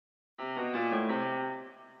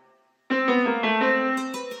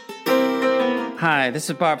Hi, this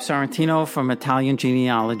is Bob Sorrentino from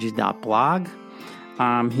ItalianGenealogy.blog.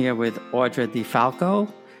 I'm here with Audra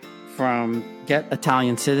DeFalco from Get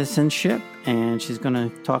Italian Citizenship, and she's going to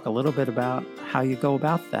talk a little bit about how you go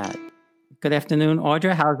about that. Good afternoon,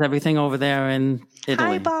 Audra. How's everything over there in Italy?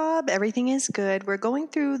 Hi, Bob. Everything is good. We're going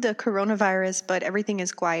through the coronavirus, but everything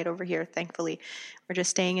is quiet over here, thankfully. We're just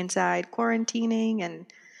staying inside, quarantining, and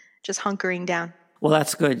just hunkering down. Well,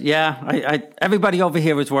 that's good. Yeah, everybody over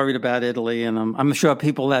here is worried about Italy, and I'm sure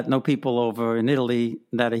people that know people over in Italy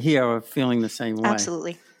that are here are feeling the same way.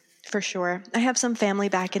 Absolutely, for sure. I have some family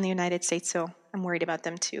back in the United States, so I'm worried about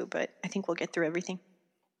them too, but I think we'll get through everything.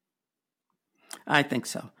 I think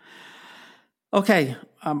so. Okay,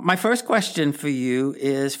 my first question for you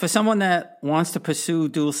is, for someone that wants to pursue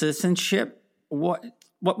dual citizenship, what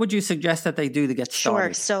would you suggest that they do to get started?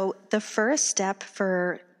 Sure. So the first step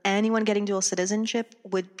for anyone getting dual citizenship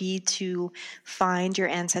would be to find your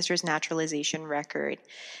ancestors' naturalization record,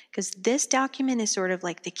 because this document is sort of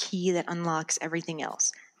like the key that unlocks everything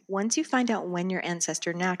else. Once you find out when your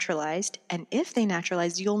ancestor naturalized, and if they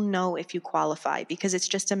naturalized, you'll know if you qualify, because it's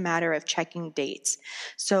just a matter of checking dates.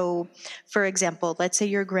 So, for example, let's say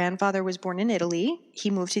your grandfather was born in Italy. He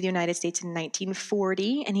moved to the United States in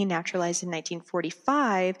 1940, and he naturalized in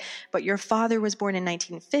 1945, but your father was born in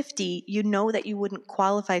 1950. You know that you wouldn't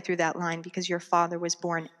qualify through that line because your father was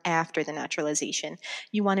born after the naturalization.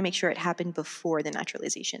 You want to make sure it happened before the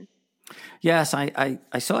naturalization. Yes, I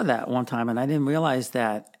saw that one time, and I didn't realize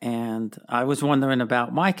that. And I was wondering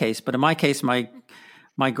about my case. But in my case, my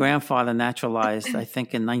grandfather naturalized, I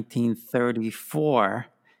think, in 1934,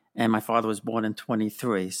 and my father was born in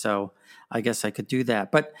 23. So I guess I could do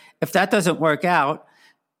that. But if that doesn't work out,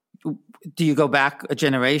 do you go back a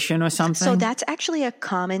generation or something? So that's actually a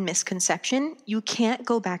common misconception. You can't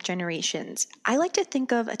go back generations. I like to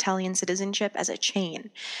think of Italian citizenship as a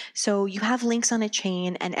chain. So you have links on a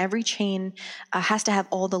chain, and every chain has to have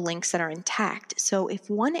all the links that are intact. So if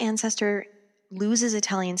one ancestor loses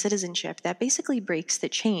Italian citizenship, that basically breaks the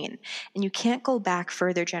chain, and you can't go back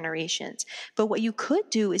further generations. But what you could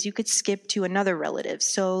do is you could skip to another relative.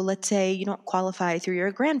 So let's say you don't qualify through your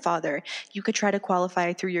grandfather, you could try to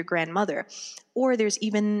qualify through your grandmother. Or there's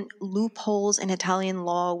even loopholes in Italian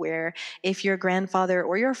law where if your grandfather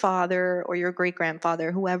or your father or your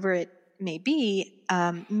great-grandfather, whoever it may be,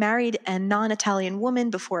 married a non-Italian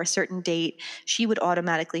woman before a certain date, she would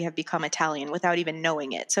automatically have become Italian without even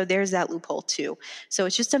knowing it. So there's that loophole too. So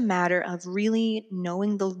it's just a matter of really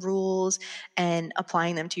knowing the rules and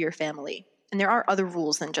applying them to your family. And there are other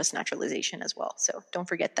rules than just naturalization as well. So don't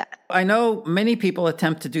forget that. I know many people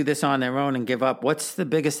attempt to do this on their own and give up. What's the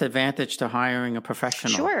biggest advantage to hiring a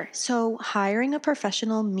professional? Sure. So hiring a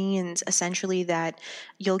professional means essentially that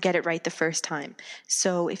you'll get it right the first time.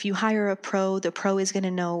 So if you hire a pro, the pro is going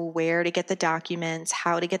to know where to get the documents,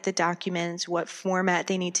 how to get the documents, what format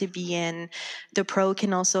they need to be in. The pro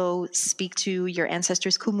can also speak to your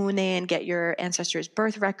ancestors' comune and get your ancestors'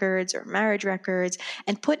 birth records or marriage records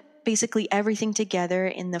and put basically everything together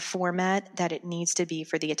in the format that it needs to be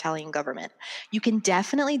for the Italian government. You can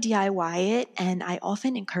definitely DIY it, and I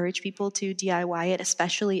often encourage people to DIY it,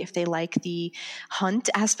 especially if they like the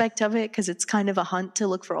hunt aspect of it, because it's kind of a hunt to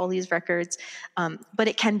look for all these records, but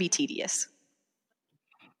it can be tedious.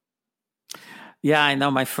 Yeah, I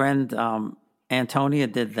know my friend Antonia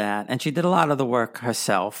did that, and she did a lot of the work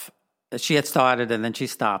herself. She had started and then she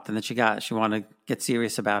stopped, and then she wanted to get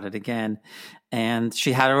serious about it again. And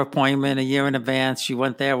she had her appointment a year in advance. She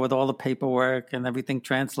went there with all the paperwork and everything,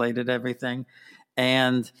 translated everything.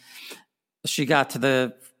 And she got to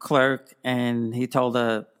the clerk and he told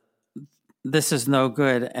her, this is no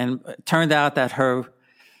good. And it turned out that her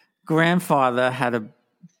grandfather had a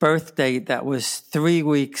birth date that was 3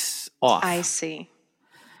 weeks off. I see.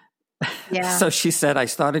 Yeah. So she said, I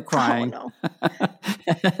started crying. Oh,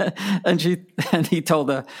 no. and he told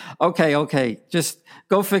her, okay, just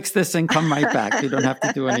go fix this and come right back. You don't have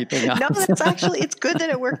to do anything else. No, it's good that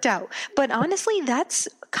it worked out. But honestly, that's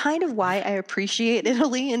kind of why I appreciate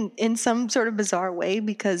Italy in some sort of bizarre way,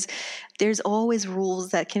 because there's always rules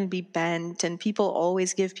that can be bent and people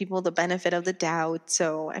always give people the benefit of the doubt.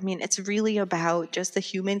 So, I mean, it's really about just the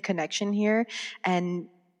human connection here and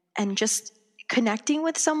just connecting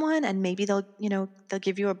with someone, and maybe they'll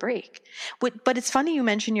give you a break. But it's funny you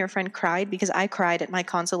mentioned your friend cried, because I cried at my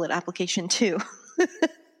consulate application too.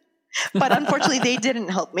 But unfortunately, they didn't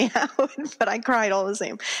help me out, but I cried all the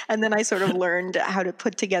same. And then I sort of learned how to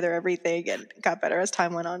put together everything and got better as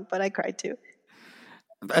time went on, but I cried too.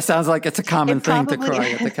 It sounds like it's a common thing to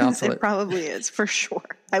cry at the consulate. It probably is, for sure.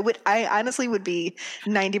 I honestly would be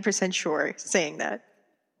 90% sure saying that.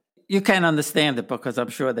 you can understand it because I'm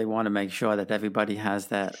sure they want to make sure that everybody has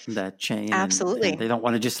that chain, and Absolutely. they don't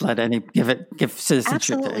want to just let give citizenship to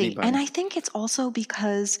Absolutely. And anybody. I think it's also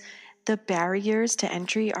because the barriers to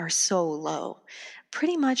entry are so low.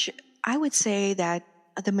 Pretty much, I would say that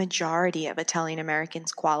the majority of Italian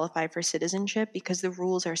Americans qualify for citizenship because the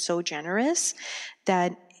rules are so generous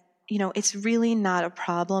that, it's really not a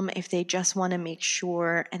problem if they just want to make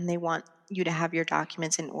sure and they want you to have your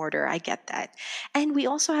documents in order. I get that. And we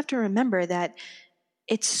also have to remember that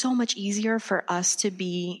it's so much easier for us to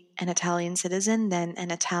be an Italian citizen than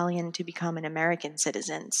an Italian to become an American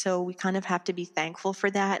citizen. So we kind of have to be thankful for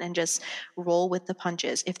that and just roll with the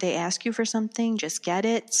punches. If they ask you for something, just get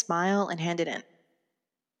it, smile, and hand it in.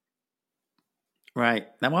 Right.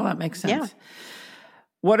 Well, that makes Yeah. sense.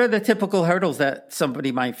 What are the typical hurdles that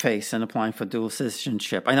somebody might face in applying for dual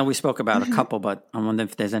citizenship? I know we spoke about a couple, but I wonder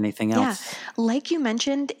if there's anything else. Like you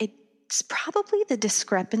mentioned, it's probably the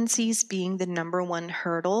discrepancies being the number one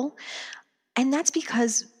hurdle. And that's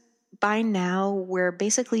because by now we're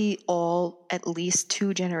basically all at least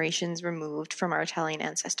 2 generations removed from our Italian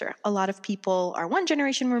ancestor. A lot of people are 1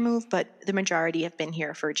 generation removed, but the majority have been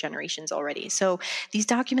here for generations already. So these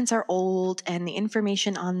documents are old and the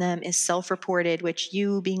information on them is self-reported, which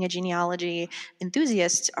you, being a genealogy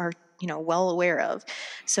enthusiast, are well aware of.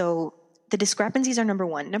 So the discrepancies are number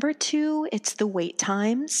one. Number two, it's the wait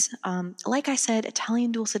times. Like I said,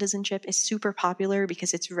 Italian dual citizenship is super popular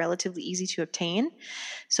because it's relatively easy to obtain.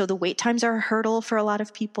 So the wait times are a hurdle for a lot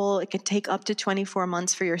of people. It can take up to 24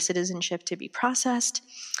 months for your citizenship to be processed.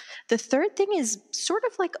 The third thing is sort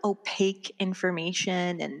of like opaque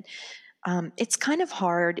information, and it's kind of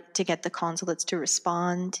hard to get the consulates to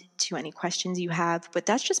respond to any questions you have, but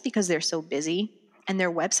that's just because they're so busy. And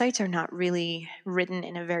their websites are not really written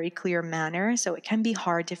in a very clear manner, so it can be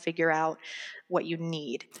hard to figure out what you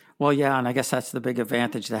need. Well, yeah, and I guess that's the big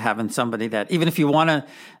advantage to having somebody that, even if you want to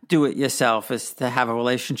do it yourself, is to have a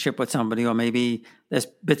relationship with somebody, or maybe there's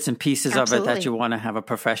bits and pieces of it that you want to have a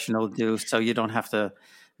professional do, so you don't have to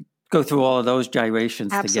go through all of those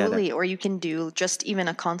gyrations to get it. Absolutely, or you can do just even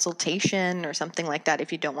a consultation or something like that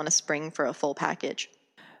if you don't want to spring for a full package.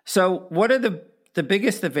 So what are the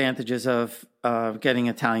biggest advantages of getting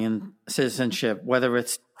Italian citizenship, whether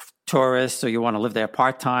it's tourists or you want to live there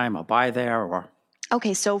part-time or buy there? Or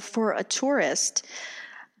Okay, so for a tourist,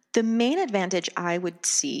 the main advantage I would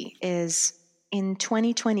see is in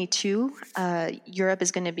 2022, Europe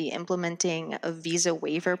is going to be implementing a visa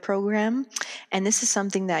waiver program. And this is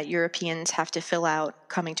something that Europeans have to fill out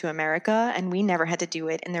coming to America. And we never had to do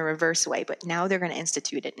it in the reverse way, but now they're going to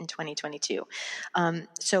institute it in 2022.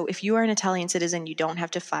 So if you are an Italian citizen, you don't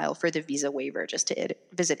have to file for the visa waiver just to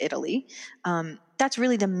visit Italy. That's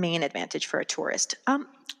really the main advantage for a tourist.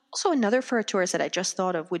 Also, another for a tourist that I just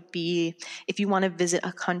thought of would be if you want to visit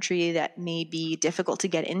a country that may be difficult to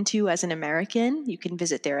get into as an American, you can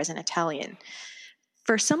visit there as an Italian.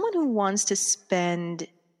 For someone who wants to spend,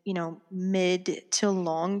 mid to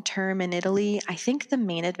long term in Italy, I think the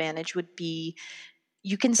main advantage would be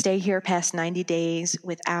you can stay here past 90 days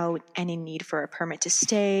without any need for a permit to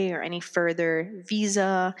stay or any further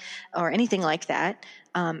visa or anything like that.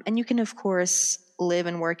 And you can, of course, live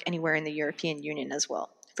and work anywhere in the European Union as well.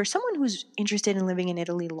 For someone who's interested in living in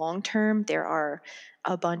Italy long term, there are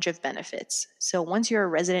a bunch of benefits. So once you're a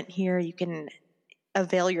resident here, you can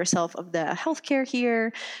avail yourself of the healthcare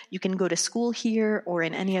here. You can go to school here or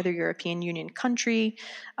in any other European Union country.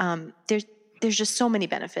 There's just so many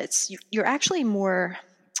benefits. You're actually more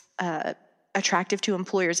attractive to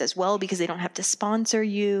employers as well because they don't have to sponsor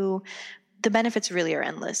you. The benefits really are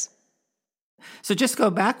endless. So just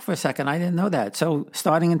go back for a second. I didn't know that. So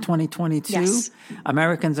starting in 2022, yes.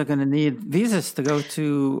 Americans are going to need visas to go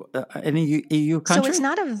to any EU country? So it's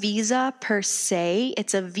not a visa per se.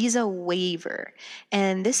 It's a visa waiver.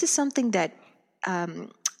 And this is something that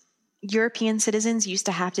European citizens used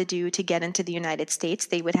to have to do to get into the United States.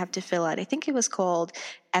 They would have to fill out, I think it was called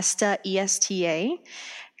ESTA, ESTA.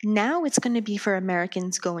 Now it's going to be for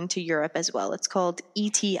Americans going to Europe as well. It's called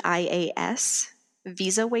ETIAS.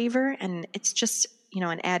 Visa waiver, and it's just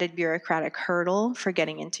an added bureaucratic hurdle for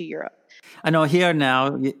getting into Europe. I know here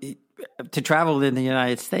now to travel in the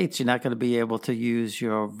United States, you're not going to be able to use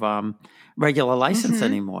your regular license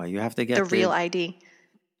anymore. You have to get the real ID.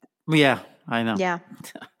 Yeah, I know. Yeah,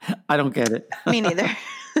 I don't get it. Me neither.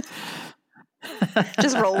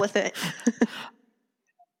 Just roll with it.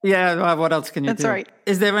 Yeah, what else can you do? That's right.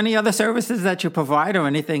 Is there any other services that you provide or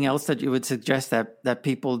anything else that you would suggest that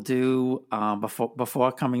people do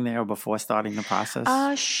before coming there or before starting the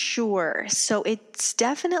process? Sure. So it's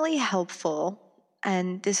definitely helpful,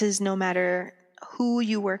 and this is no matter who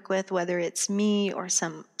you work with, whether it's me or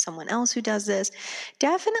some someone else who does this.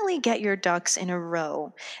 Definitely get your ducks in a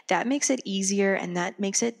row. That makes it easier and that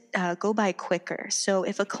makes it go by quicker. So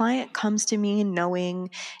if a client comes to me knowing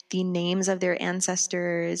the names of their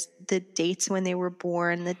ancestors, the dates when they were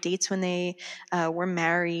born, the dates when they were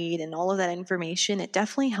married, and all of that information, it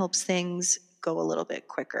definitely helps things go a little bit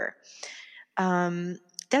quicker.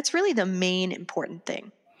 That's really the main important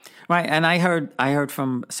thing. Right. And I heard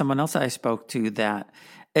from someone else I spoke to that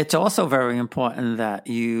it's also very important that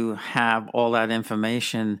you have all that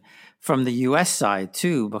information from the US side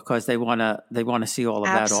too, because they want to see all of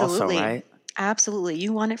Absolutely. that also, right? Absolutely.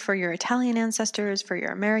 You want it for your Italian ancestors, for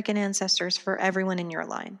your American ancestors, for everyone in your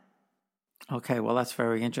line. Okay, well, that's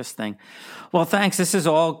very interesting. Well, thanks. This is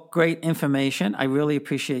all great information. I really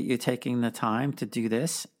appreciate you taking the time to do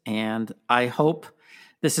this. And I hope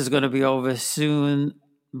this is going to be over soon,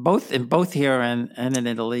 both here and in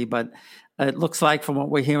Italy. But it looks like from what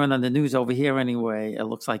we're hearing on the news over here anyway, it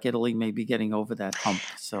looks like Italy may be getting over that hump.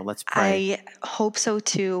 So let's pray. I hope so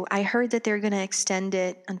too. I heard that they're going to extend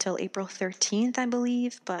it until April 13th, I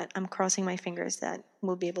believe, but I'm crossing my fingers that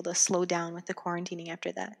we'll be able to slow down with the quarantining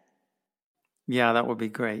after that. Yeah, that would be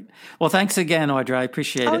great. Well, thanks again, Audra. I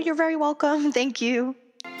appreciate it. Oh, you're very welcome. Thank you.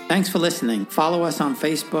 Thanks for listening. Follow us on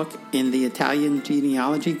Facebook in the Italian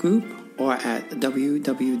Genealogy group or at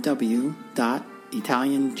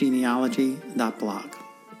www.italiangenealogy.blog.